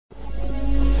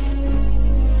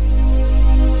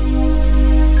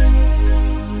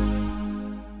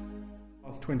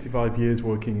25 years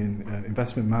working in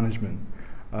investment management,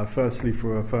 firstly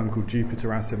for a firm called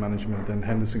Jupiter Asset Management, then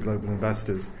Henderson Global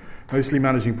Investors, mostly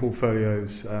managing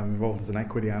portfolios, involved as an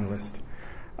equity analyst.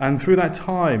 And through that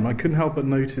time, I couldn't help but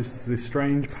notice this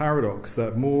strange paradox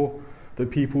that more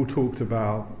that people talked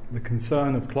about the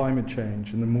concern of climate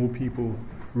change, and the more people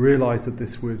realized that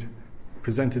this would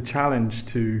present a challenge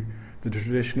to the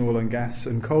traditional oil and gas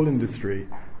and coal industry,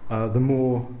 the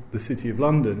more the City of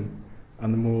London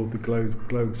and the more the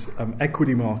globe's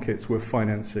equity markets were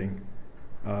financing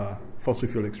fossil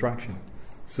fuel extraction.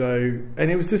 So,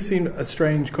 and it was just seemed a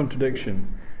strange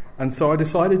contradiction. And so I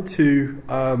decided to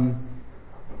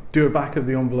do a back of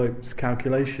the envelopes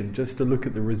calculation just to look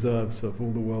at the reserves of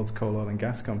all the world's coal, oil and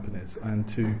gas companies,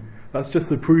 and that's just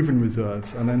the proven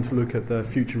reserves, and then to look at their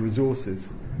future resources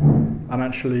and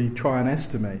actually try and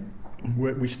estimate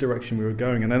which direction we were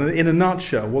going. And then in a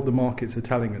nutshell, what the markets are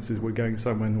telling us is we're going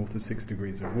somewhere north of 6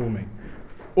 degrees of warming.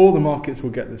 All the markets will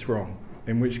get this wrong,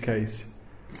 in which case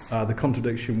the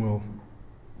contradiction will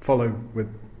follow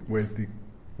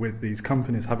with these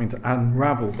companies having to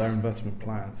unravel their investment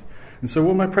plans. And so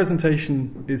what my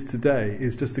presentation is today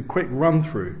is just a quick run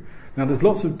through. Now there's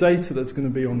lots of data that's going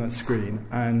to be on that screen,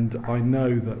 and I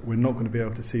know that we're not going to be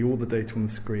able to see all the data on the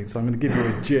screen, so I'm going to give you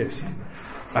a gist.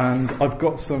 And I've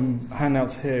got some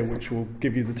handouts here which will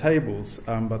give you the tables,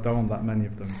 but there aren't that many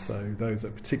of them, so those are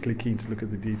particularly keen to look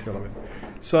at the detail of it.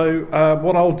 So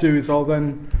what I'll do is I'll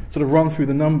then sort of run through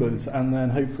the numbers, and then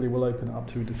hopefully we'll open it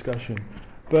up to a discussion.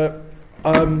 But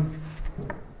an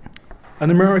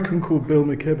American called Bill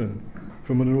McKibben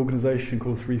from an organisation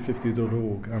called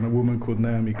 350.org, and a woman called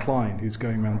Naomi Klein, who's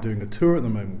going around doing a tour at the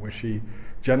moment where she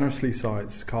generously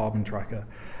cites Carbon Tracker.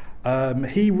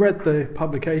 He read the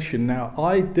publication. Now,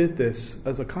 I did this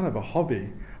as a kind of a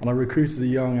hobby, and I recruited a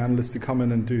young analyst to come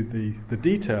in and do the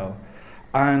detail.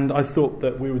 And I thought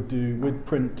that we'd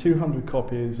print 200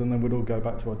 copies, and then we'd all go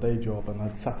back to our day job, and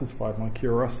I'd satisfied my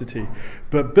curiosity.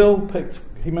 But Bill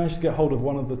he managed to get hold of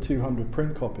one of the 200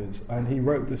 print copies, and he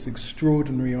wrote this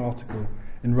extraordinary article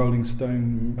in Rolling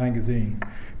Stone magazine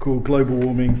called Global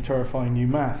Warming's Terrifying New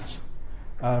Maths.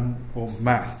 Or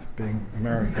math, being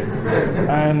American.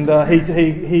 And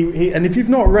and if you've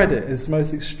not read it, it's the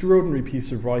most extraordinary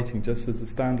piece of writing, just as a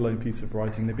standalone piece of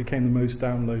writing. It became the most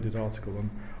downloaded article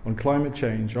on climate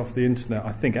change off the internet,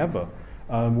 I think, ever,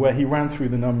 where he ran through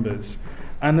the numbers.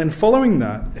 And then following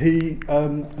that,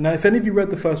 now if any of you read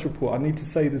the first report, I need to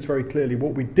say this very clearly.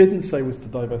 What we didn't say was to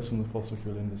divest from the fossil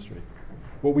fuel industry.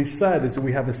 What we said is that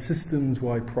we have a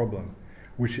systems-wide problem.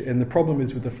 And the problem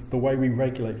is with the way we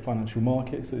regulate financial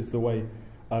markets, is the way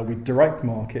we direct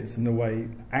markets, and the way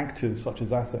actors such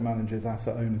as asset managers,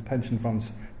 asset owners, pension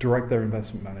funds direct their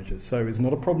investment managers. So it's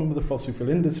not a problem with the fossil fuel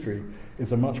industry,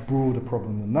 it's a much broader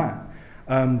problem than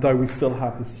that, though we still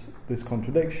have this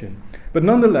contradiction. But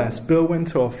nonetheless, Bill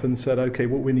went off and said, okay,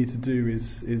 what we need to do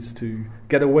is to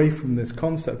get away from this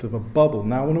concept of a bubble.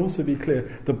 Now, I want to also be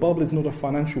clear, the bubble is not a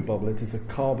financial bubble, it is a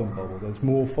carbon bubble. There's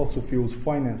more fossil fuels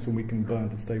financed than we can burn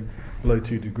to stay below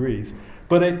 2 degrees.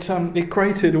 But it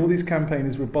created all these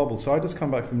campaigners with bubbles. So I just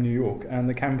come back from New York, and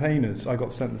the campaigners, I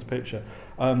got sent this picture,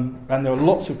 and there were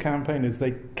lots of campaigners.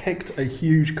 They kicked a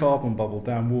huge carbon bubble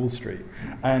down Wall Street,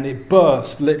 and it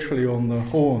burst literally on the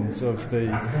horns of the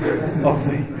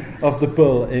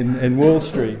bull in Wall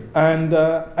Street. And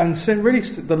so really,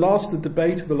 the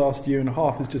debate of the last year and a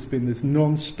half has just been this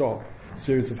non-stop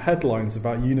series of headlines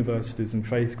about universities and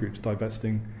faith groups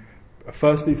divesting,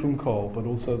 firstly from coal, but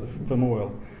also from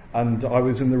oil. And I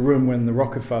was in the room when the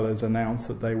Rockefellers announced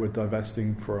that they were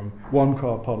divesting from one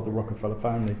part of the Rockefeller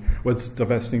family was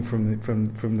divesting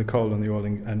from the coal and the oil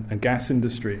and gas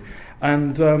industry,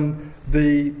 and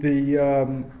the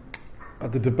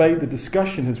debate, the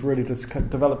discussion has really just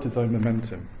developed its own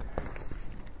momentum.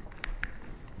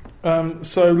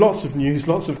 So lots of news,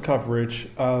 lots of coverage,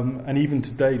 and even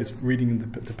today, just reading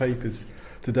the papers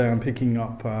today, I'm picking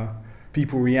up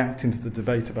people reacting to the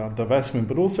debate about divestment,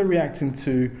 but also reacting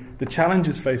to the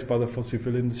challenges faced by the fossil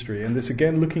fuel industry. And this,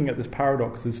 again, looking at this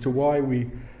paradox as to why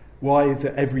is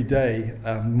it every day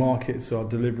markets are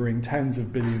delivering tens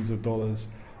of billions of dollars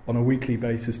on a weekly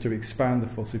basis to expand the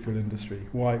fossil fuel industry?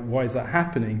 Why is that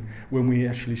happening when we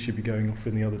actually should be going off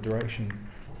in the other direction?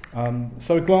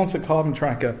 So a glance at Carbon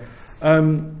Tracker.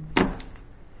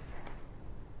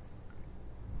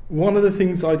 One of the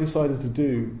things I decided to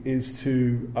do is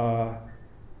to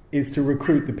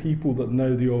recruit the people that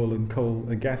know the oil and coal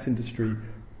and gas industry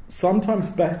sometimes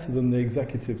better than the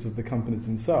executives of the companies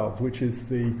themselves, which is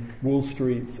the Wall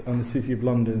Street's and the City of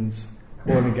London's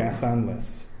oil and gas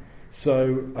analysts.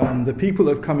 So the people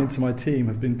that have come into my team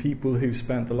have been people who've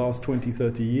spent the last 20,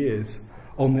 30 years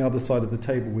on the other side of the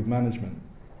table with management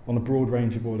on a broad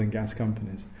range of oil and gas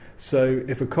companies. So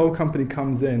if a coal company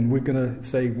comes in, we're going to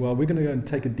say, well, we're going to go and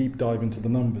take a deep dive into the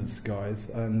numbers, guys.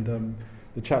 And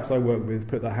the chaps I work with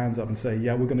put their hands up and say,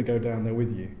 yeah, we're going to go down there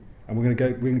with you. And we're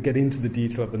going to get into the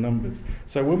detail of the numbers.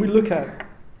 So when we look at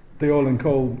the oil and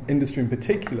coal industry in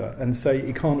particular and say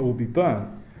it can't all be burnt,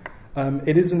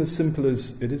 it isn't as simple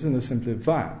as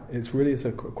that. It's really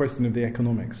a question of the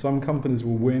economics. Some companies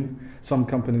will win, some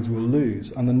companies will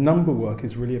lose, and the number work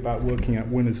is really about working out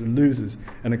winners and losers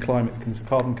in a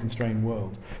carbon constrained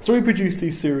world. So we produced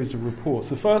these series of reports.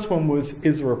 The first one was,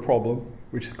 is there a problem,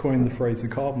 which is coined the phrase the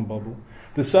carbon bubble.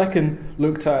 The second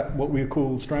looked at what we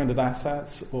call stranded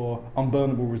assets or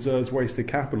unburnable reserves, wasted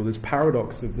capital, this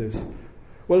paradox of this.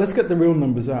 Well, let's get the real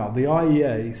numbers out. The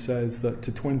IIEA says that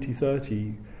to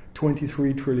 2030,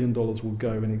 $23 trillion will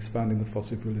go in expanding the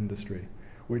fossil fuel industry,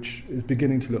 which is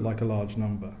beginning to look like a large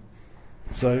number.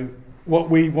 So what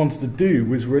we wanted to do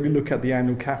was really look at the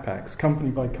annual capex, company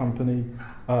by company,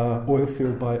 oil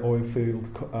field by oil field,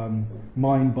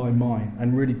 mine by mine,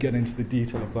 and really get into the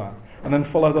detail of that. And then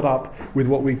follow that up with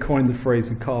what we coined the phrase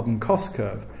the carbon cost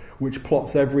curve, which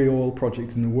plots every oil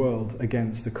project in the world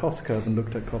against the cost curve and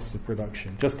looked at costs of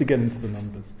production, just to get into the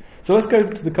numbers. So let's go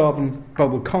to the carbon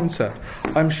bubble concept.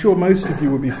 I'm sure most of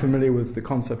you will be familiar with the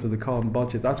concept of the carbon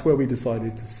budget. That's where we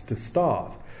decided to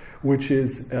start, which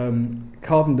is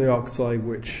carbon dioxide,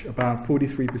 which about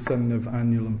 43% of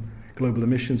annual global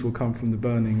emissions will come from the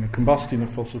burning, combustion of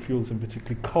fossil fuels, and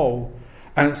particularly coal,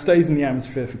 and it stays in the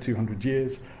atmosphere for 200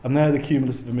 years, and they're the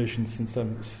cumulative emissions since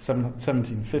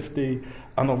 1750,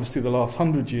 and obviously the last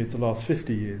 100 years, the last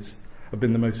 50 years have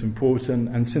been the most important,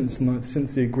 and since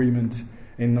the agreement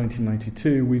in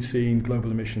 1992, we've seen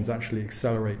global emissions actually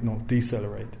accelerate, not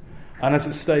decelerate. And as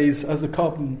the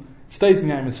carbon stays in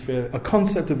the atmosphere, a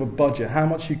concept of a budget, how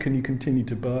much can you continue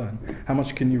to burn, how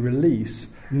much can you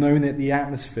release, knowing that the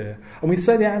atmosphere, and we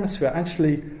say the atmosphere,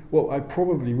 actually what I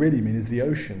probably really mean is the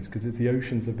oceans, because if the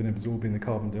oceans have been absorbing the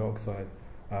carbon dioxide,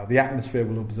 the atmosphere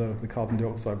will absorb the carbon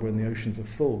dioxide when the oceans are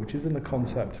full, which isn't a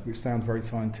concept which sounds very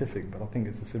scientific, but I think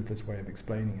it's the simplest way of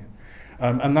explaining it.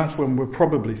 And that's when we'll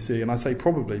probably see, and I say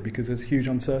probably because there's huge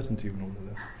uncertainty in all of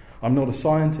this. I'm not a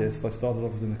scientist, I started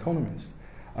off as an economist.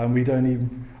 And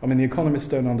the economists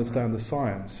don't understand the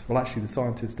science. Well, actually, the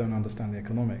scientists don't understand the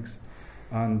economics.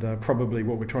 And probably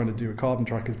what we're trying to do at Carbon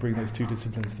Track is bring those two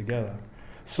disciplines together.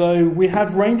 So we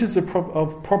have ranges of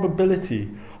probability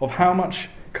of how much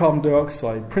carbon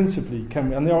dioxide, principally,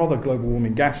 and there are other global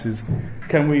warming gases,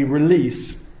 can we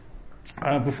release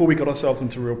before we got ourselves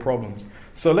into real problems.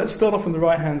 So let's start off on the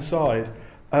right-hand side.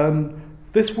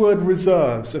 This word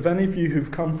reserves, if any of you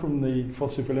who've come from the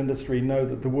fossil fuel industry know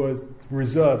that the word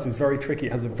reserves is very tricky,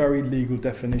 it has a very legal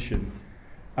definition.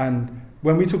 And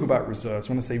when we talk about reserves,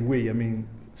 when I say we, I mean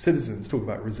citizens talk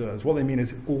about reserves. What they mean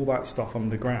is all that stuff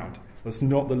underground. That's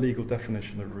not the legal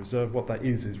definition of a reserve. What that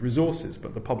is resources,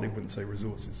 but the public wouldn't say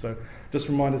resources. So just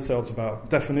remind ourselves about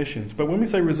definitions. But when we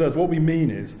say reserves, what we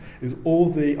mean is all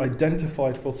the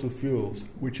identified fossil fuels,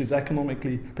 which is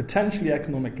potentially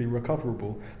economically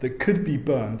recoverable, that could be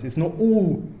burnt. It's not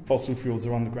all fossil fuels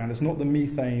are underground. It's not the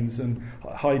methanes and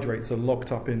hydrates that are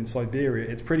locked up in Siberia.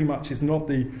 It's not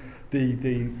the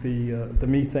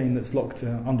methane that's locked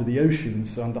under the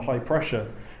oceans under high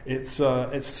pressure. It's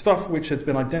stuff which has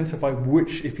been identified,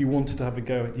 which, if you wanted to have a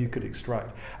go at, you could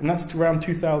extract. And that's around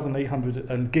 2,800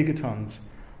 gigatons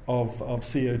of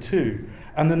CO2.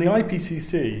 And then the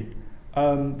IPCC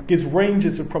gives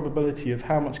ranges of probability of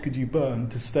how much could you burn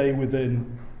to stay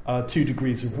within 2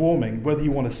 degrees of warming, whether you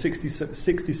want a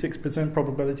 66%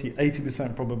 probability,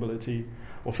 80% probability,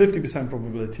 or 50%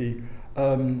 probability.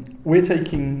 We're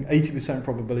taking 80%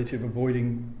 probability of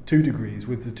avoiding 2 degrees,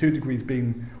 with the 2 degrees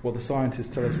being what the scientists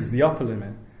tell us is the upper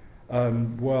limit,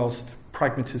 whilst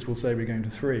pragmatists will say we're going to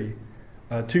 3.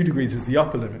 2 degrees is the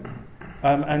upper limit.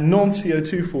 And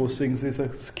non-CO2 forcings is a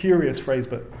curious phrase,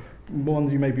 but one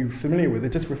you may be familiar with.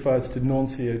 It just refers to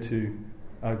non-CO2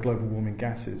 global warming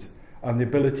gases, and the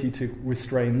ability to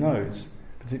restrain those,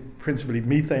 principally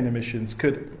methane emissions,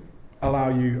 could allow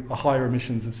you a higher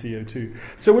emissions of CO2.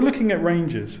 So we're looking at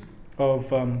ranges of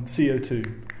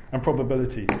CO2 and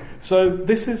probability. So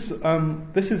this is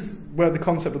where the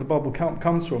concept of the bubble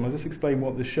comes from. I'll just explain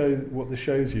what this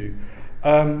shows you.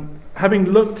 Having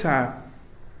looked at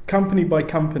company by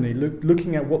company,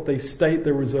 looking at what they state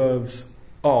their reserves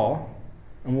are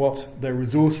and what their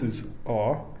resources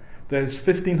are, there's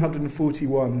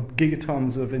 1,541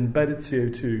 gigatons of embedded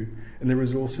CO2 in the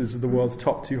resources of the world's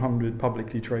top 200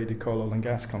 publicly traded coal, oil and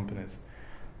gas companies.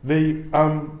 The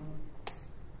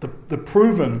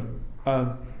proven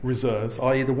reserves,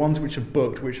 i.e. the ones which are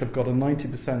booked, which have got a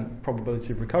 90%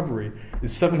 probability of recovery,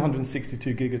 is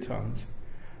 762 gigatons.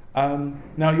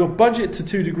 Now, your budget to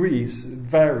 2 degrees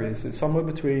varies. It's somewhere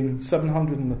between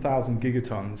 700 and 1,000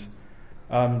 gigatons,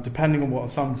 depending on what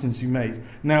assumptions you make.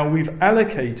 Now, we've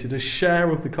allocated a share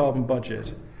of the carbon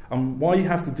budget. And why you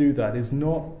have to do that is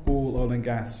not all oil and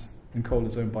gas and coal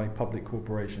is owned by public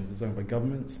corporations. It's owned by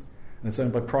governments and it's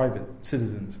owned by private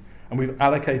citizens. And we've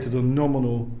allocated a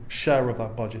nominal share of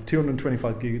that budget,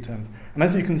 225 gigatons. And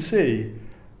as you can see,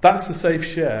 that's the safe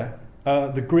share.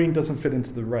 The green doesn't fit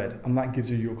into the red, and that gives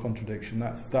you your contradiction.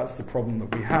 That's the problem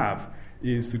that we have,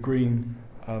 is the green,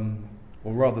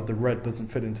 or rather the red doesn't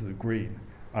fit into the green.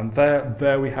 And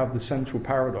there we have the central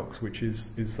paradox, which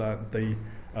is that the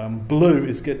blue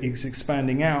is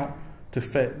expanding out to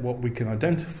fit what we can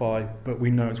identify, but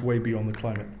we know it's way beyond the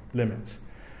climate limits.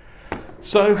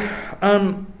 So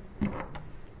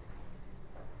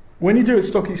when you do it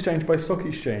stock exchange by stock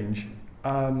exchange,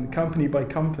 company by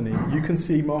company, you can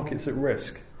see markets at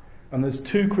risk. And there's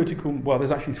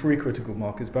there's actually 3 critical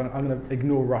markets, but I'm going to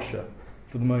ignore Russia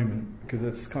for the moment because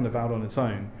it's kind of out on its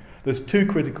own. There's 2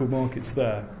 critical markets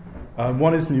there.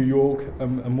 One is New York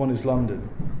and one is London.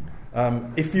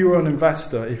 If you're an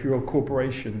investor, if you're a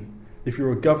corporation, if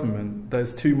you're a government,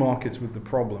 there's 2 markets with the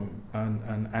problem.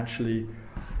 And actually,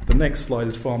 the next slide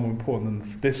is far more important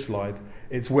than this slide.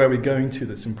 It's where we're going to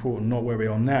that's important, not where we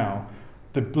are now.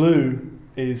 The blue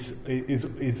is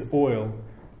oil.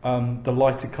 The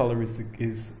lighter colour is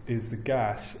the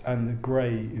gas, and the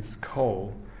grey is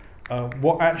coal.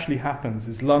 What actually happens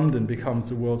is London becomes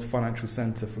the world's financial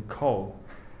centre for coal.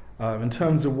 In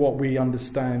terms of what we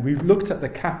understand, we've looked at the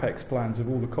capex plans of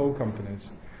all the coal companies,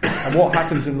 and what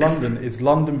happens in London is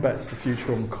London bets the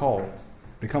future on coal,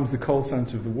 becomes the coal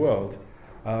centre of the world.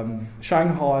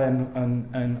 Shanghai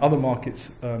and other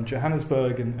markets,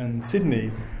 Johannesburg and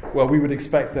Sydney, well, we would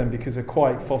expect them because they're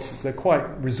quite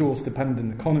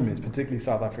resource-dependent economies, particularly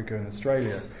South Africa and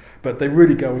Australia. But they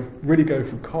really go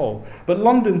for coal. But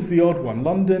London's the odd one.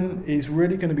 London is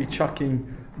really going to be chucking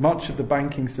much of the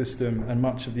banking system and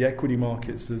much of the equity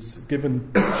markets, as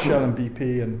given Shell and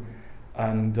BP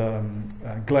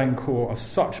and Glencore are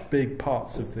such big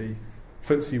parts of the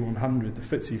FTSE 100, the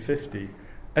FTSE 50.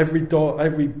 Every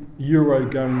euro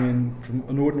going in from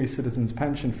an ordinary citizen's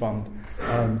pension fund,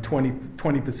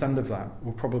 20% of that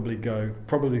will probably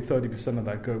 30% of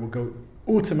that will go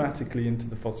automatically into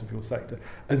the fossil fuel sector,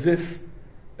 as if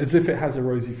it has a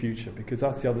rosy future, because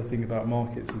that's the other thing about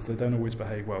markets, is they don't always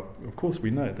behave well. Of course we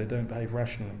know they don't behave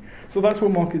rationally. So that's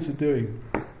what markets are doing.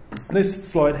 This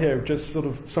slide here just sort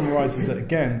of summarises it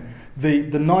again. The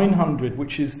 900,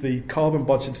 which is the carbon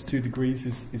budget to 2 degrees,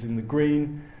 is in the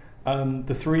green.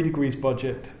 The 3 degrees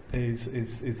budget is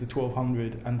the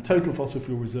 1200, and total fossil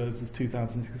fuel reserves is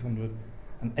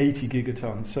 2,680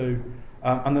 gigatons. So,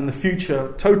 and then the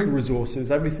future total resources,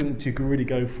 everything that you can really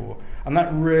go for, and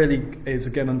that really is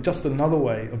again just another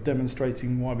way of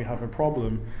demonstrating why we have a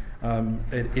problem.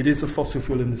 It is a fossil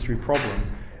fuel industry problem.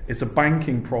 It's a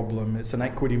banking problem. It's an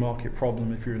equity market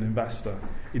problem if you're an investor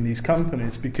in these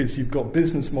companies, because you've got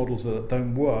business models that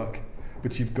don't work.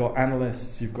 But you've got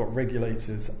analysts, you've got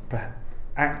regulators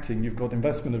acting, you've got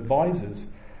investment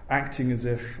advisors acting as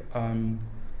if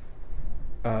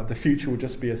the future will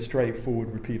just be a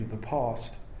straightforward repeat of the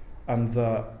past, and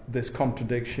this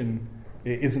contradiction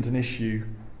isn't an issue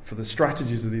for the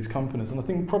strategies of these companies. And I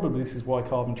think probably this is why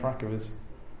Carbon Tracker has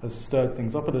stirred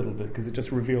things up a little bit, because it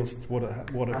just reveals what it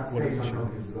is.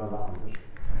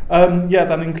 Yeah,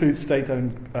 that includes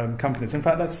state-owned companies. In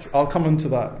fact, I'll come on to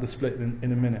the split in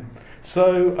a minute.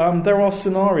 So there are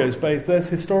scenarios based. There's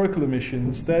historical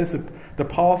emissions. There's the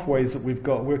pathways that we've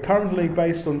got. We're currently,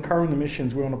 based on current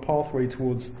emissions, we're on a pathway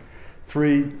towards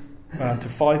 3 to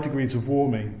 5 degrees of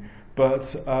warming.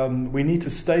 But we need to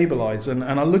stabilise. And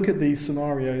I look at these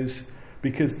scenarios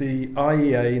because the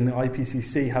IIEA and the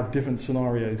IPCC have different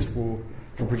scenarios for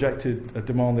projected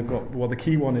demand. They've got, well, the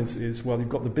key one is you've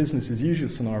got the business as usual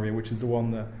scenario, which is the one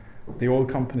that the oil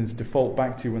companies default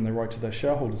back to when they write to their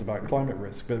shareholders about climate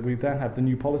risk. But we then have the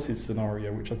new policies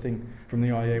scenario, which I think from the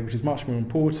IIEA, which is much more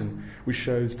important, which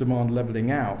shows demand levelling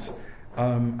out.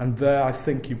 And there I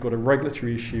think you've got a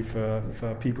regulatory issue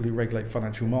for people who regulate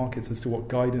financial markets as to what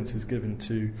guidance is given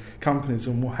to companies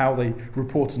on how they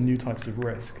report on new types of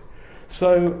risk.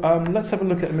 So let's have a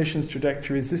look at emissions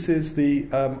trajectories. This is the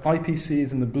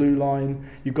IPCs in the blue line.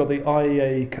 You've got the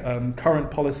IEA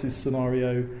current policies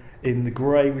scenario in the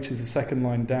grey, which is the second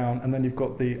line down, and then you've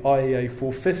got the IEA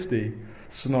 450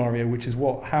 scenario, which is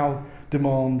how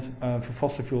demand for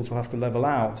fossil fuels will have to level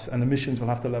out and emissions will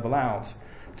have to level out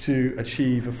to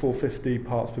achieve a 450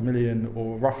 parts per million,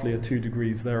 or roughly a 2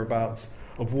 degrees thereabouts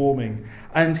of warming.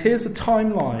 And here's a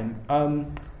timeline.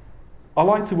 I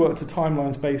like to work to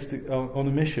timelines based on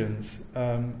emissions,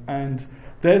 and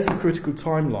there's the critical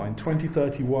timeline,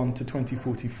 2031 to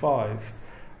 2045,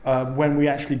 when we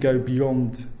actually go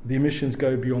beyond, the emissions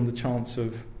go beyond the chance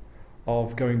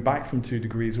of going back from 2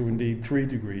 degrees or indeed 3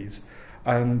 degrees.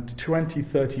 And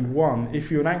 2031, if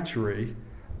you're an actuary,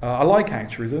 I like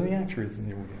actuaries. Are there any actuaries in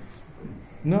the audience?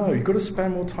 No, you've got to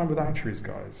spend more time with actuaries,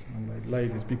 guys and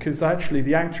ladies, because actually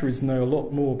the actuaries know a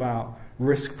lot more about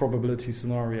risk probability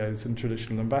scenarios than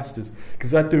traditional investors,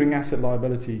 because they're doing asset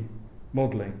liability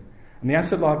modelling. And the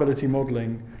asset liability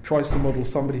modelling tries to model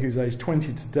somebody who's aged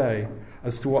 20 today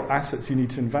as to what assets you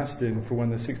need to invest in for when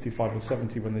they're 65 or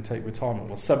 70 when they take retirement.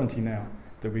 Well, 70 now,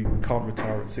 that we can't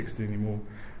retire at 60 anymore.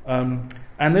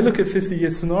 And they look at 50-year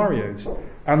scenarios,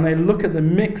 and they look at the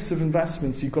mix of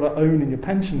investments you've got to own in your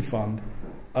pension fund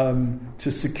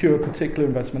to secure a particular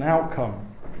investment outcome.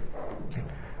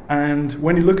 And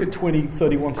when you look at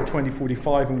 2031 to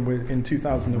 2045, and we're in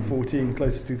 2014,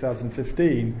 close to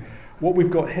 2015, what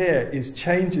we've got here is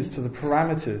changes to the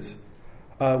parameters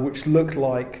which look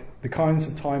like the kinds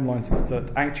of timelines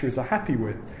that actuaries are happy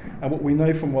with. And what we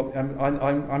know from what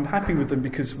I'm happy with them,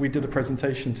 because we did a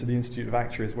presentation to the Institute of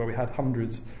Actuaries where we had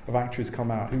hundreds of actuaries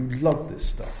come out who love this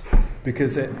stuff,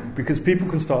 because people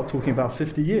can start talking about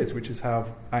 50 years, which is how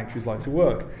actuaries like to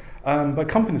work. But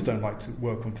companies don't like to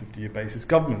work on 50-year basis.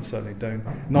 Governments certainly don't.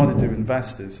 Neither do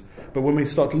investors. But when we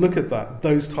start to look at that,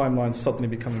 those timelines suddenly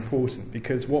become important,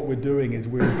 because what we're doing is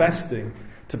we're investing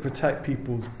to protect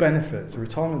people's benefits,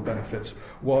 retirement benefits,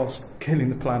 whilst killing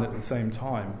the planet at the same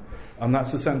time. And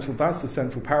that's the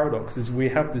central paradox, is we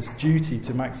have this duty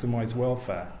to maximise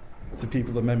welfare to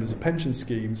people that are members of pension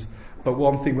schemes, but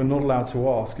one thing we're not allowed to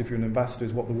ask if you're an investor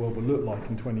is what the world will look like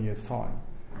in 20 years' time.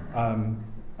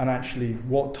 And actually,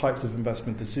 what types of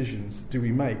investment decisions do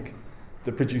we make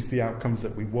that produce the outcomes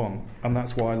that we want? And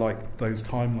that's why I like those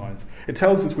timelines. It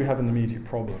tells us we have an immediate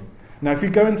problem. Now, if you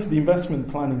go into the investment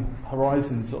planning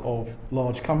horizons of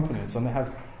large companies, and they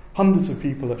have hundreds of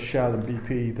people at Shell and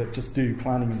BP that just do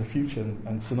planning in the future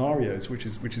and scenarios, which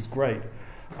is great,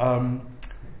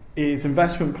 is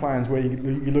investment plans where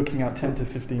you're looking at 10 to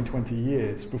 15, 20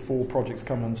 years before projects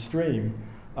come on stream.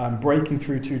 Breaking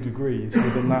through 2 degrees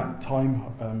within that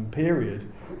time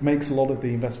period makes a lot of the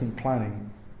investment planning,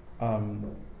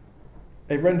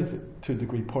 it renders it to a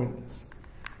degree pointless.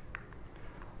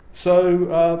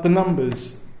 So the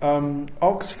numbers,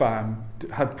 Oxfam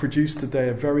had produced today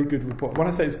a very good report. When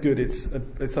I say it's good,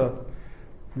 it's a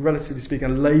relatively speaking,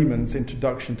 a layman's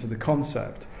introduction to the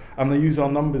concept, and they use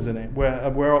our numbers in it, where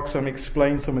Oxfam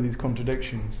explains some of these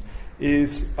contradictions,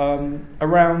 is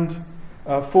around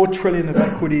 4 trillion of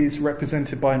equities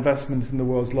represented by investments in the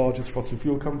world's largest fossil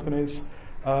fuel companies.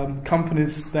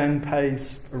 Companies then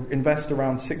invest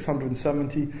around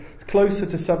 670, closer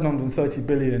to 730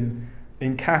 billion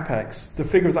in capex. The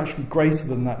figure is actually greater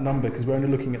than that number because we're only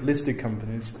looking at listed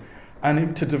companies,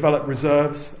 and to develop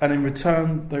reserves, and in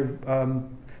return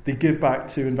they give back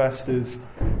to investors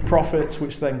profits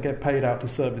which then get paid out to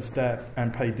service debt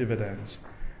and pay dividends.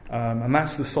 And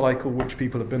that's the cycle which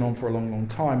people have been on for a long, long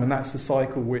time, and that's the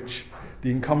cycle which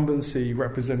the incumbency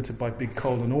represented by big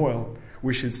coal and oil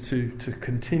wishes to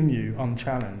continue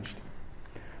unchallenged.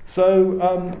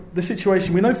 So the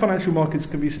situation, we know financial markets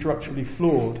can be structurally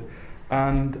flawed,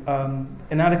 and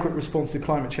inadequate response to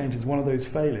climate change is one of those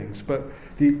failings. But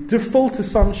the default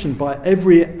assumption by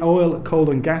every oil,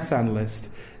 coal and gas analyst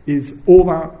is all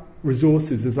that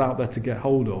resources is out there to get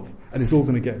hold of, and it's all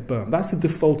going to get burnt. That's the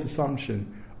default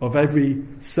assumption of every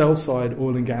sell-side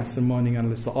oil and gas and mining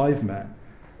analyst that I've met.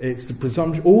 It's the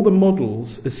presumption, all the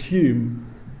models assume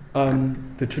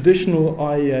the traditional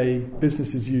IIEA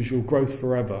business as usual, growth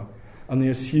forever, and they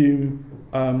assume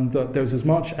that there's as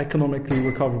much economically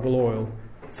recoverable oil,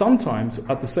 sometimes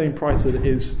at the same price that it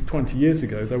is 20 years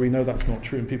ago, though we know that's not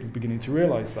true and people are beginning to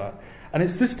realise that. And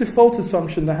it's this default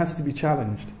assumption that has to be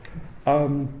challenged,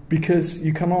 because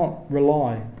you cannot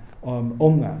rely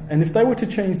on that. And if they were to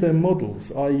change their models,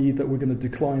 i.e. that we're going to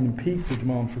decline and peak the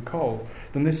demand for coal,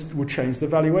 then this would change the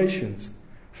valuations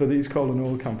for these coal and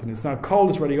oil companies. Now, coal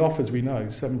is already off, as we know.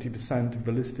 70% of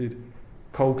the listed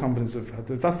coal companies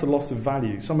that's the loss of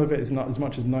value. Some of it is not as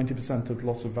much as 90% of the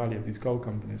loss of value of these coal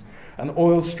companies. And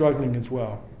oil's struggling as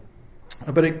well.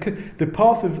 But the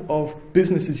path of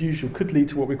business as usual could lead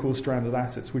to what we call stranded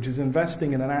assets, which is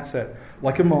investing in an asset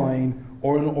like a mine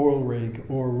or an oil rig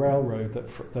or a railroad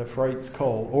that freights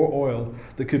coal or oil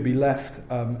that could be left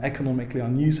economically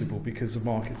unusable because the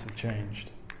markets have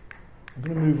changed. I'm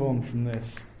going to move on from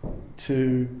this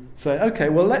to say, okay,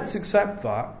 well, let's accept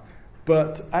that,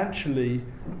 but actually,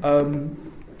 the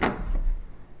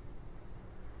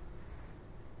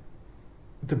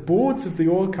boards of the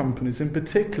oil companies in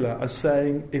particular are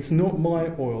saying it's not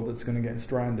my oil that's going to get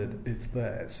stranded, it's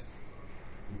theirs.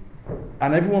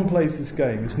 And everyone plays this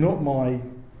game. It's not my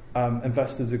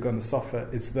investors are going to suffer,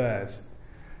 it's theirs.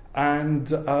 And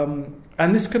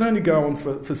this can only go on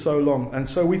for so long. And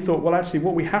so we thought, well, actually,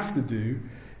 what we have to do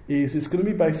is it's going to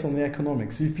be based on the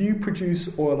economics. If you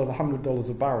produce oil at $100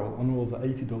 a barrel, and oil's at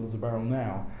 $80 a barrel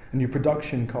now, and your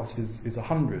production cost is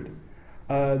 $100,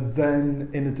 then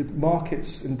in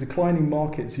declining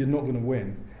markets, you're not going to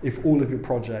win if all of your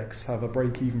projects have a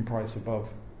break-even price above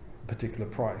a particular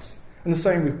price. And the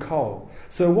same with coal.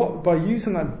 So by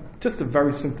using that, just a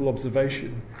very simple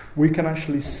observation, we can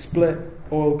actually split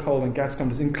oil, coal and gas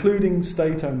companies, including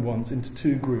state-owned ones, into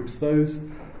two groups. Those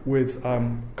with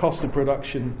cost of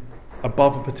production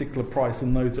above a particular price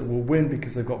and those that will win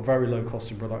because they've got very low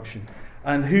cost of production.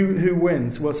 And who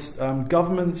wins? Well,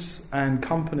 governments and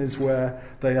companies where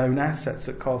they own assets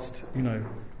that cost,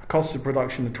 cost of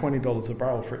production of $20 a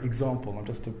barrel, for example, and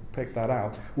just to pick that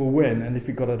out, will win. And if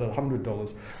you've got it at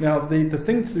 $100. Now, the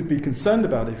thing to be concerned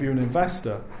about if you're an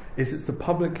investor is it's the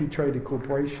publicly traded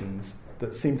corporations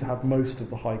that seem to have most of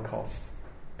the high-cost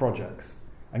projects.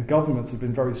 And governments have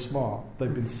been very smart.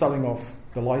 They've been selling off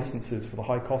the licenses for the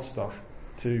high-cost stuff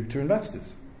to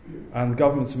investors. And the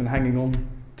governments have been hanging on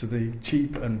to the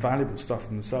cheap and valuable stuff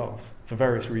themselves for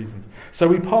various reasons. So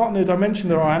we partnered, I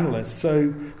mentioned there are analysts.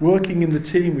 So working in the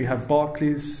team, we have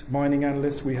Barclays mining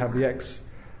analysts, we have the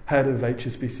ex-head of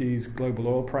HSBC's global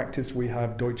oil practice, we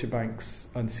have Deutsche Bank's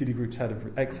and Citigroup's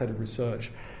ex-head of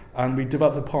research. And we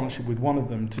developed a partnership with one of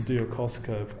them to do a cost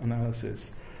curve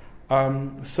analysis.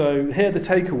 So here are the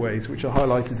takeaways, which are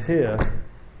highlighted here.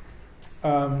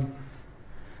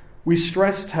 We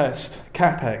stress test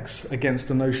CapEx against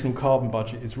a notional carbon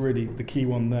budget is really the key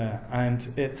one there. And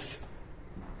it's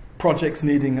projects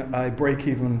needing a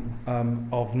break-even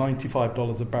of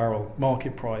 $95 a barrel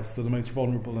market price. They're the most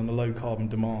vulnerable in a low-carbon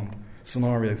demand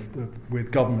scenario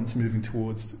with governments moving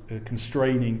towards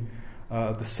constraining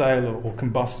the sale or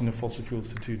combustion of fossil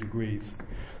fuels to 2 degrees.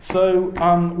 So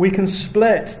we can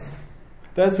split.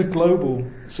 There's the global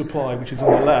supply, which is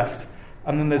on the left.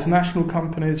 And then there's national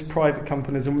companies, private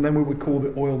companies, and then we would call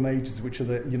the oil majors, which are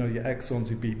your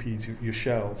Exxons, your BPs, your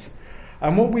Shells.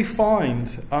 And what we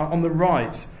find on the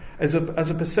right is as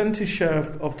a percentage share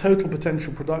of total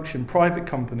potential production, private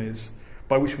companies,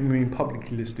 by which we mean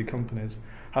publicly listed companies,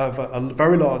 have a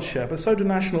very large share, but so do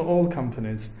national oil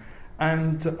companies.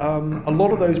 And a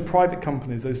lot of those private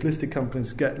companies, those listed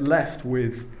companies, get left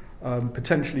with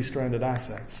potentially stranded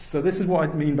assets. So this is what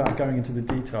I mean by going into the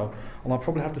detail, and I'll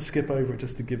probably have to skip over it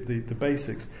just to give the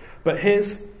basics. But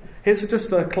here's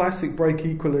just a classic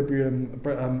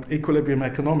equilibrium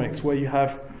economics, where you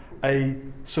have a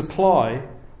supply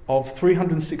of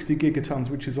 360 gigatons,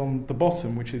 which is on the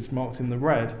bottom, which is marked in the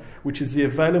red, which is the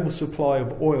available supply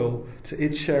of oil to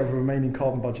its share of remaining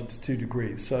carbon budget to 2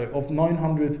 degrees. So of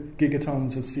 900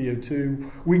 gigatons of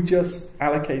CO2, we just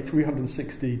allocate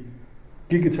 360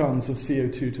 gigatons of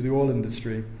CO2 to the oil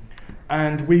industry.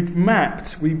 And we've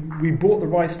mapped, we bought the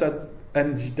Rystad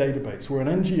Energy Database. We're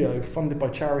an NGO funded by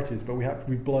charities, but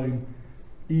we'll blow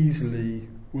easily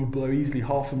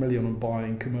 $500,000 on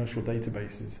buying commercial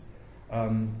databases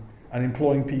and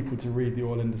employing people to read the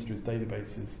oil industry's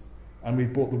databases. And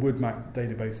we've bought the WoodMap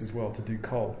database as well to do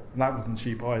coal, and that wasn't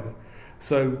cheap either.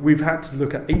 So we've had to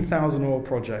look at 8,000 oil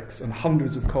projects and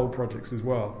hundreds of coal projects as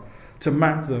well to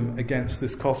map them against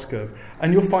this cost curve.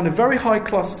 And you'll find a very high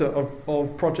cluster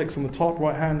of projects on the top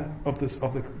right hand of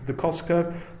the cost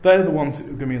curve. They're the ones that are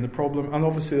going to be in the problem. And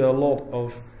obviously there are a lot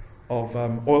of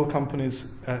oil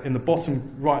companies in the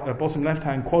bottom left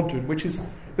hand quadrant, which is,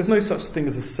 there's no such thing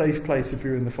as a safe place if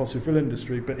you're in the fossil fuel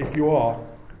industry, but if you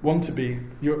want to be,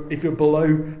 if you're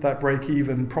below that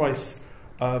break-even price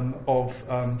of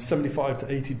 $75 to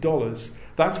 $80,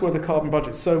 that's where the carbon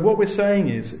budget. So what we're saying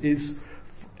is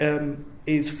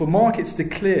for markets to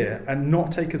clear and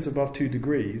not take us above 2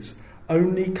 degrees,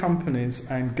 only companies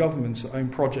and governments that own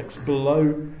projects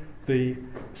below the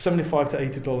 $75 to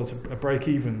 $80 a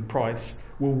break-even price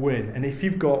will win. And if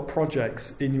you've got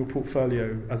projects in your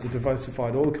portfolio as a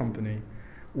diversified oil company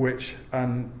which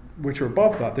are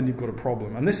above that, then you've got a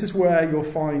problem. And this is where you'll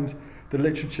find the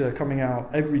literature coming out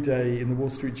every day in the Wall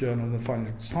Street Journal and the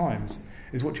Financial Times,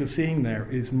 is what you're seeing there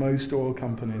is most oil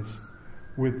companies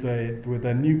with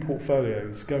their new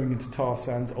portfolios going into tar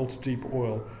sands, ultra-deep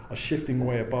oil, are shifting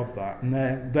way above that. And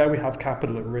there we have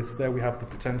capital at risk. There we have the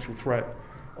potential threat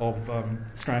of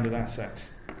stranded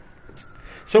assets.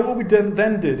 So what we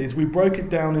then did is we broke it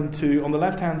down into, on the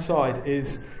left-hand side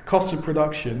is cost of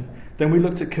production, then we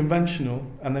looked at conventional,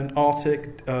 and then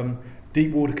Arctic,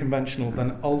 deep water conventional,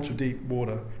 then ultra deep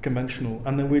water conventional,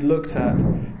 and then we looked at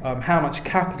how much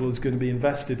capital is going to be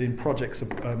invested in projects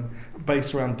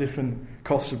based around different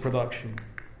costs of production.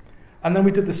 And then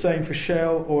we did the same for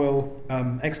shale oil,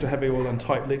 extra heavy oil, and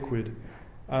tight liquid.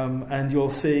 And you're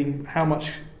seeing how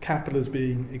much capital is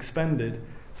being expended.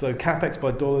 So capex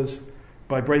by dollars,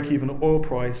 by break-even oil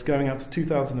price, going out to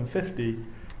 2050,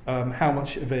 how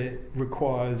much of it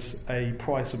requires a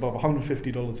price above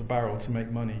 $150 a barrel to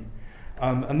make money.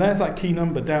 And there's that key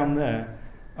number down there.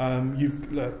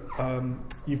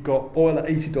 You've got oil at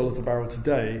 $80 a barrel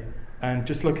today, and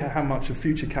just look at how much of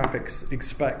future capex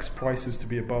expects prices to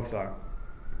be above that.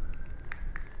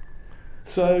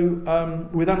 So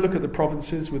we then look at the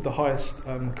provinces with the highest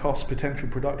cost potential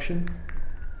production,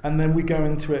 and then we go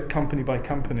into it company by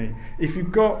company. If you've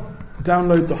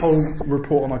download the whole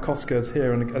report on our cost curves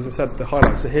here, and as I said, the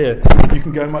highlights are here, you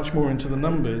can go much more into the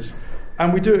numbers.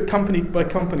 And we do it company by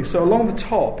company. So along the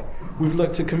top, we've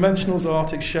looked at conventionals,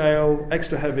 Arctic shale,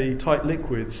 extra heavy, tight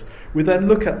liquids. We then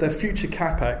look at their future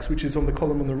capex, which is on the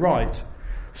column on the right.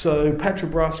 So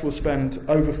Petrobras will spend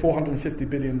over $450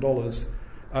 billion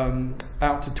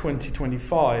out to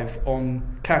 2025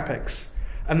 on capex.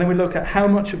 And then we look at how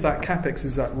much of that capex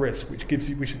is at risk, which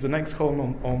is the next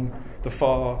column on the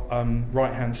far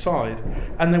right-hand side.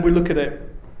 And then we look at it,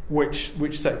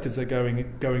 which sectors they're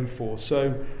going for.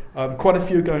 So quite a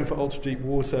few are going for ultra-deep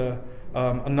water,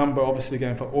 a number obviously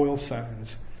going for oil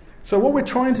sands. So what we're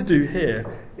trying to do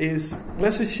here is,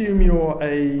 let's assume you're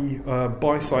a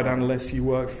buy-side analyst, you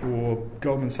work for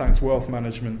Goldman Sachs Wealth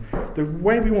Management. The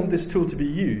way we want this tool to be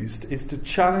used is to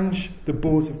challenge the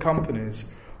boards of companies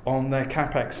on their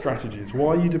capex strategies.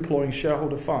 Why are you deploying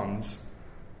shareholder funds,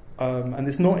 and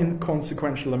it's not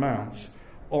inconsequential amounts,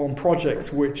 on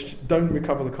projects which don't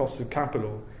recover the cost of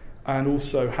capital and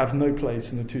also have no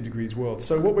place in the 2 degrees world?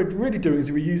 So what we're really doing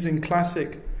is we're using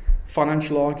classic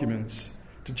financial arguments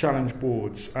to challenge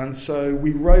boards. And so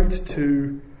we wrote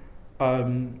to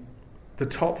the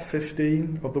top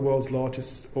 15 of the world's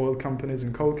largest oil companies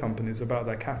and coal companies about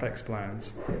their capex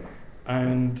plans.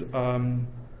 And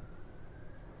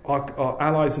our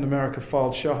allies in America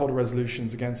filed shareholder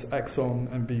resolutions against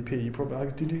Exxon and BP.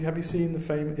 Have you seen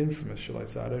the infamous, shall I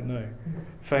say, I don't know,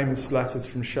 famous letters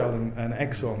from Shell and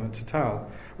Exxon and Total,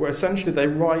 where essentially they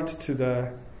write to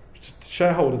their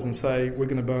shareholders and say, we're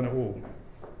going to burn it all.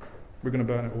 We're going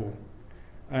to burn it all.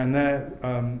 And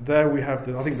there we have,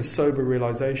 the sober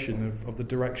realization of the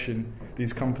direction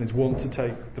these companies want to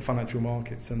take the financial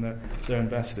markets and their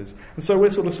investors. And so we're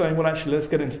sort of saying, well, actually, let's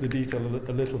get into the detail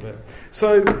a little bit.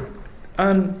 So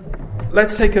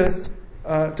let's take just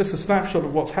a snapshot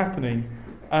of what's happening.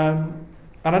 And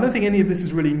I don't think any of this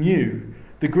is really new.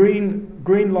 The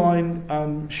green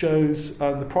line shows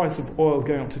the price of oil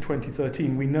going up to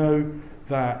 2013. We know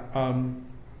that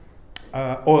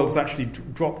oil has actually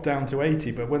dropped down to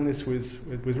 80, but when this was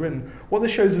written, what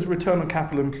this shows is return on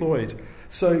capital employed.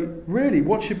 So really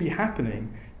what should be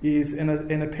happening is in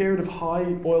a period of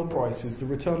high oil prices, the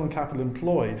return on capital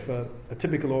employed for a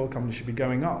typical oil company should be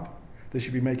going up. They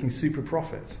should be making super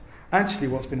profits. Actually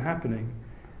what's been happening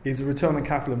is the return on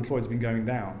capital employed has been going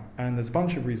down, and there's a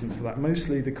bunch of reasons for that.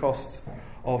 Mostly the cost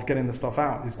of getting the stuff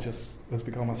out has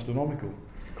become astronomical.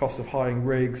 Cost of hiring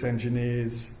rigs,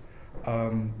 engineers,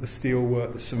 the steel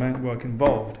work, the cement work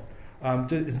involved,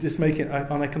 just making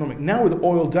it uneconomic. Now with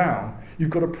oil down,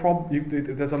 you've got a problem.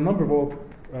 There's a number of oil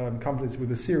companies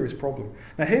with a serious problem.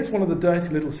 Now here's one of the dirty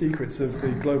little secrets of the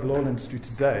global oil industry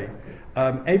today.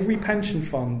 Every pension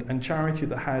fund and charity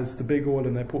that has the big oil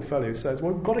in their portfolio says,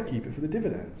 well, we've got to keep it for the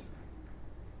dividends.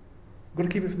 We've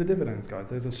got to keep it for the dividends, guys.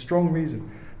 There's a strong reason.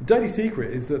 The dirty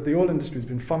secret is that the oil industry has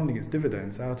been funding its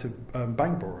dividends out of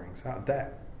bank borrowings, out of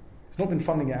debt. It's not been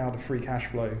funding it out of free cash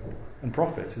flow and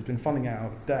profits. It's been funding it out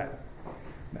of debt.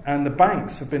 And the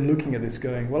banks have been looking at this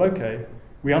going, well, okay,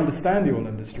 we understand the oil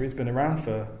industry. It's been around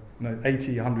for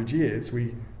 80, 100 years.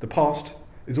 The past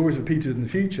is always repeated in the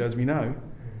future, as we know.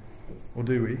 Or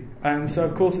do we? And so,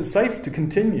 of course, it's safe to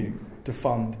continue to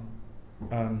fund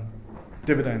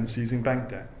dividends using bank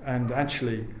debt. And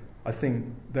actually, I think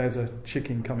there's a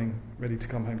chicken ready to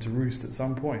come home to roost at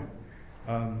some point.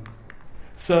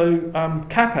 So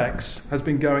CapEx has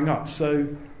been going up. So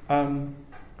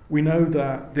we know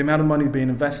that the amount of money being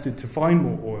invested to find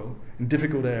more oil in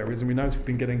difficult areas, and we know it's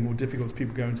been getting more difficult as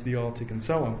people go into the Arctic and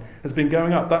so on, has been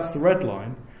going up. That's the red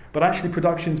line. But actually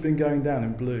production's been going down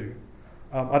in blue.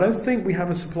 I don't think we have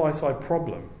a supply side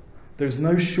problem. There's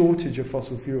no shortage of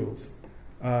fossil fuels.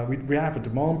 We have a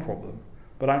demand problem.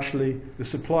 but actually the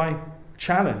supply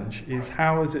challenge is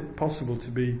how is it possible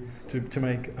to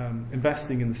make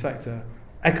investing in the sector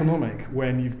economic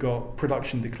when you've got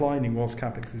production declining whilst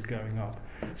capex is going up.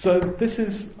 So this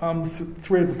is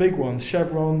three of the big ones: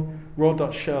 Chevron, Royal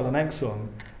Dutch Shell, and Exxon.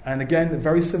 And again, a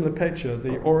very similar picture.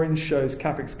 The orange shows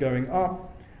capex going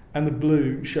up, and the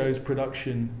blue shows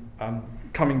production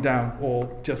coming down or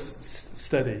just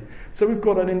steady. So we've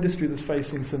got an industry that's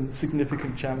facing some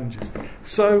significant challenges.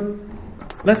 So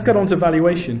let's get on to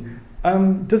valuation.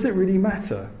 Does it really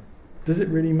matter? Does it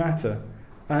really matter?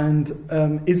 And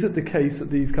is it the case that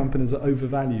these companies are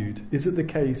overvalued? Is it the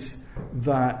case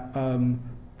that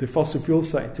the fossil fuel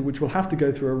sector, which will have to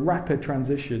go through a rapid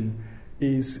transition,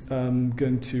 is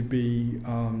going to be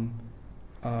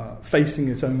facing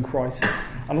its own crisis?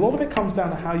 And a lot of it comes down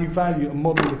to how you value and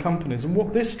model the companies. And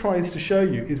what this tries to show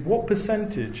you is what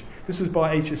percentage, this was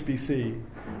by HSBC,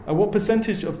 what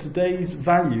percentage of today's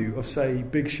value of, say,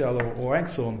 Big Shell or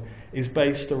Exxon is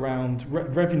based around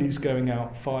revenues going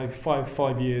out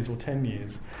 5 years or 10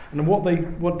 years. And what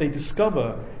they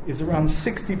discover is around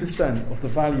 60% of the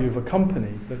value of a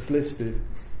company that's listed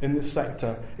in this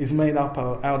sector is made up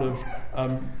out of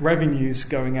revenues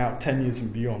going out 10 years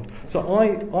and beyond. So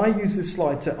I use this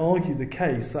slide to argue the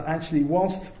case that actually,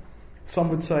 whilst some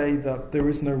would say that there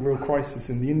is no real crisis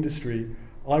in the industry,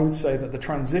 I would say that the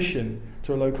transition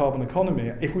to a low carbon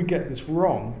economy, if we get this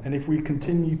wrong and if we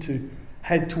continue to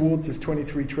head towards this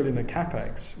 23 trillion of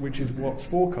capex, which is what's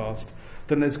forecast,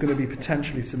 then there's going to be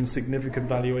potentially some significant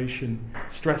valuation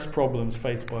stress problems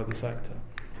faced by the sector.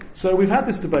 So we've had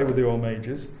this debate with the oil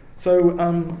majors. So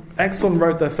Exxon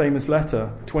wrote their famous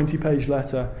letter, 20-page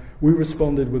letter. We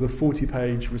responded with a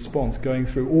 40-page response going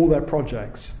through all their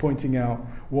projects, pointing out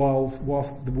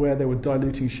where they were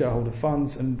diluting shareholder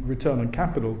funds and return on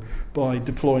capital by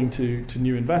deploying to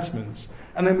new investments.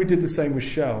 And then we did the same with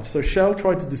Shell. So Shell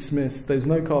tried to dismiss, there's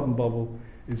no carbon bubble,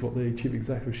 is what the chief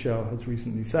executive of Shell has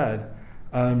recently said.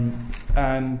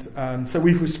 So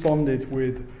we've responded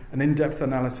with an in-depth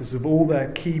analysis of all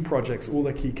their key projects, all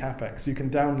their key capex. You can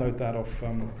download that off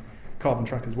Carbon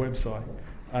Tracker's website.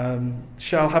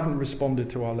 Shell haven't responded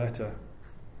to our letter,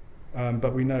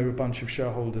 but we know a bunch of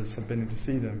shareholders have been in to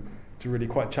see them to really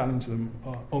quite challenge them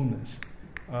on this.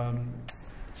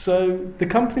 So the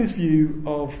company's view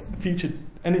of future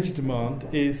energy demand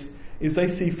is they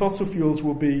see fossil fuels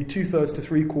will be 2/3 to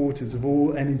 3/4 of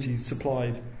all energy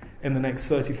supplied in the next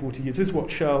 30, 40 years. This is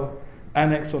what Shell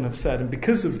and Exxon have said. And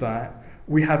because of that,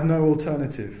 we have no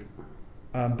alternative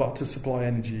but to supply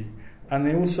energy. And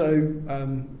they also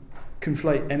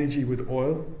conflate energy with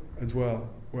oil as well,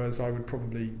 whereas I would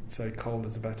probably say coal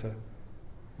is a better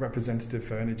representative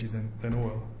for energy than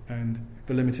oil, and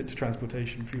they limit it to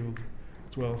transportation fuels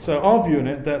as well. So our view on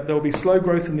it, that there will be slow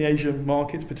growth in the Asian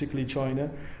markets, particularly China.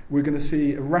 We're going to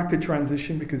see a rapid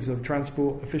transition because of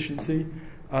transport efficiency.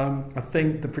 I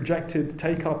think the projected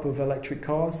take-up of electric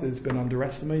cars has been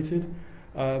underestimated.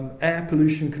 Air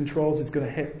pollution controls is going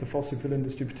to hit the fossil fuel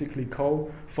industry, particularly coal,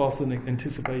 faster than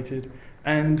anticipated.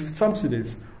 And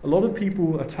subsidies. A lot of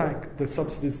people attack the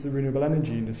subsidies to the renewable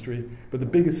energy industry, but the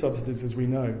biggest subsidies, as we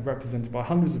know, represented by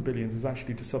hundreds of billions, is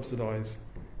actually to subsidise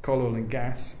coal, oil and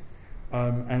gas.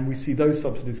 And we see those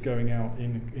subsidies going out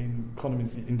in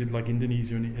economies like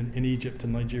Indonesia and in Egypt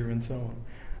and Nigeria and so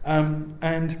on.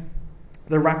 And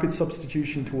the rapid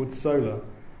substitution towards solar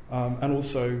and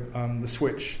also the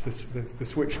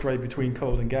switch trade between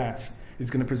coal and gas is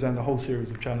going to present a whole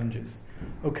series of challenges.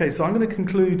 Okay, so I'm going to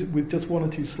conclude with just one or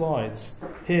two slides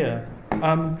here.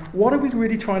 What are we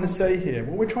really trying to say here?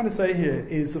 What we're trying to say here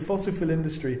is the fossil fuel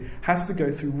industry has to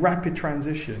go through rapid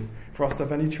transition for us to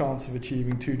have any chance of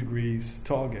achieving 2 degrees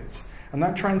targets. And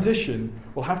that transition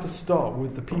will have to start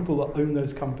with the people that own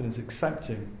those companies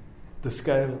accepting the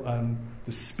scale and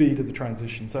the speed of the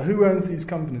transition. So who owns these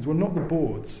companies? Well, not the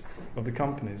boards of the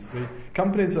companies. The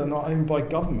companies are not owned by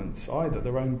governments either.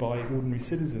 They're owned by ordinary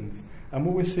citizens. And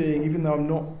what we're seeing, even though I've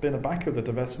not been a backer of the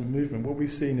divestment movement, what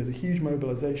we've seen is a huge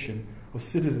mobilisation of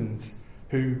citizens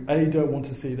who, A, don't want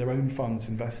to see their own funds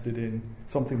invested in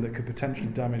something that could potentially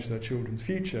damage their children's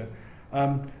future,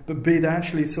 but B, they're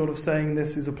actually sort of saying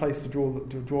this is a place to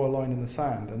draw a line in the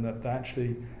sand, and that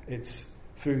actually it's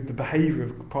through the behaviour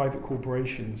of private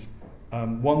corporations,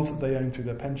 ones that they own through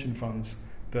their pension funds,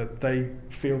 that they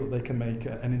feel that they can make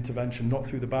an intervention, not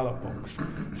through the ballot box.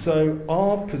 So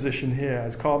our position here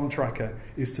as Carbon Tracker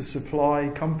is to supply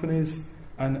companies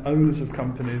and owners of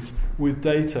companies with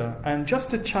data, and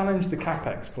just to challenge the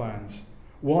CapEx plans.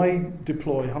 Why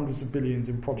deploy hundreds of billions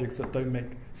in projects that don't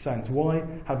make sense? Why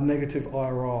have negative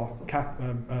IRR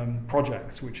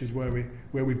projects, which is where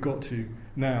we've got to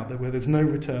now, where there's no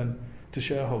return to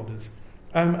shareholders?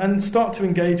 and start to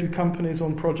engage with companies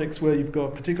on projects where you've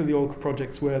got, particularly oil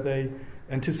projects where they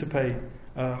anticipate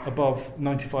above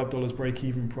 $95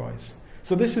 break-even price.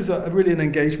 So this is really an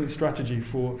engagement strategy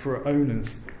for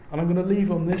owners. And I'm going to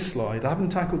leave on this slide. I haven't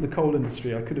tackled the coal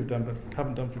industry. I could have done, but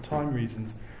haven't done for time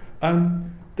reasons.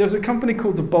 There's a company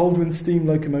called the Baldwin Steam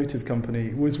Locomotive Company.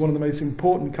 It was one of the most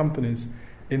important companies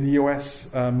in the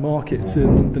US markets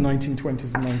in the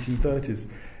 1920s and 1930s.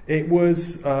 It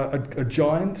was a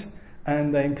giant,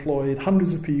 and they employed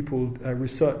hundreds of people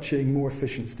researching more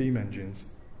efficient steam engines.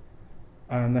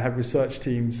 And they had research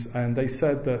teams, and they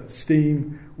said that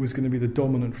steam was going to be the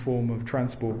dominant form of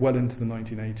transport well into the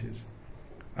 1980s.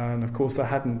 And of course, they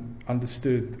hadn't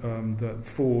understood that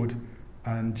Ford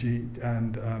and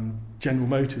General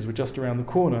Motors were just around the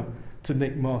corner to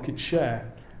nick market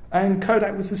share. And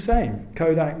Kodak was the same.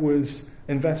 Kodak was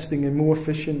investing in more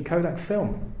efficient Kodak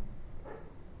film.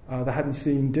 They hadn't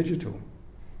seen digital.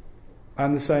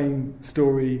 And the same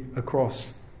story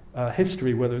across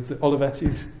history, whether it's the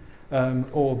Olivetti's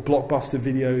or Blockbuster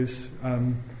videos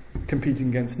competing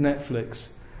against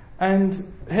Netflix. And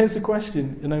here's the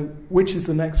question: which is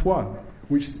the next one?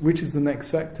 Which is the next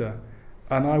sector?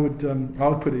 And I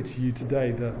would put it to you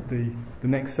today that the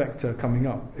next sector coming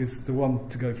up is the one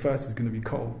to go first is going to be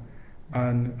coal,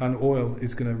 and oil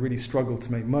is going to really struggle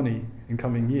to make money in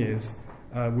coming years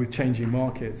with changing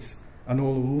markets, and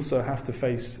oil will also have to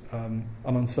face an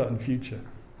uncertain future.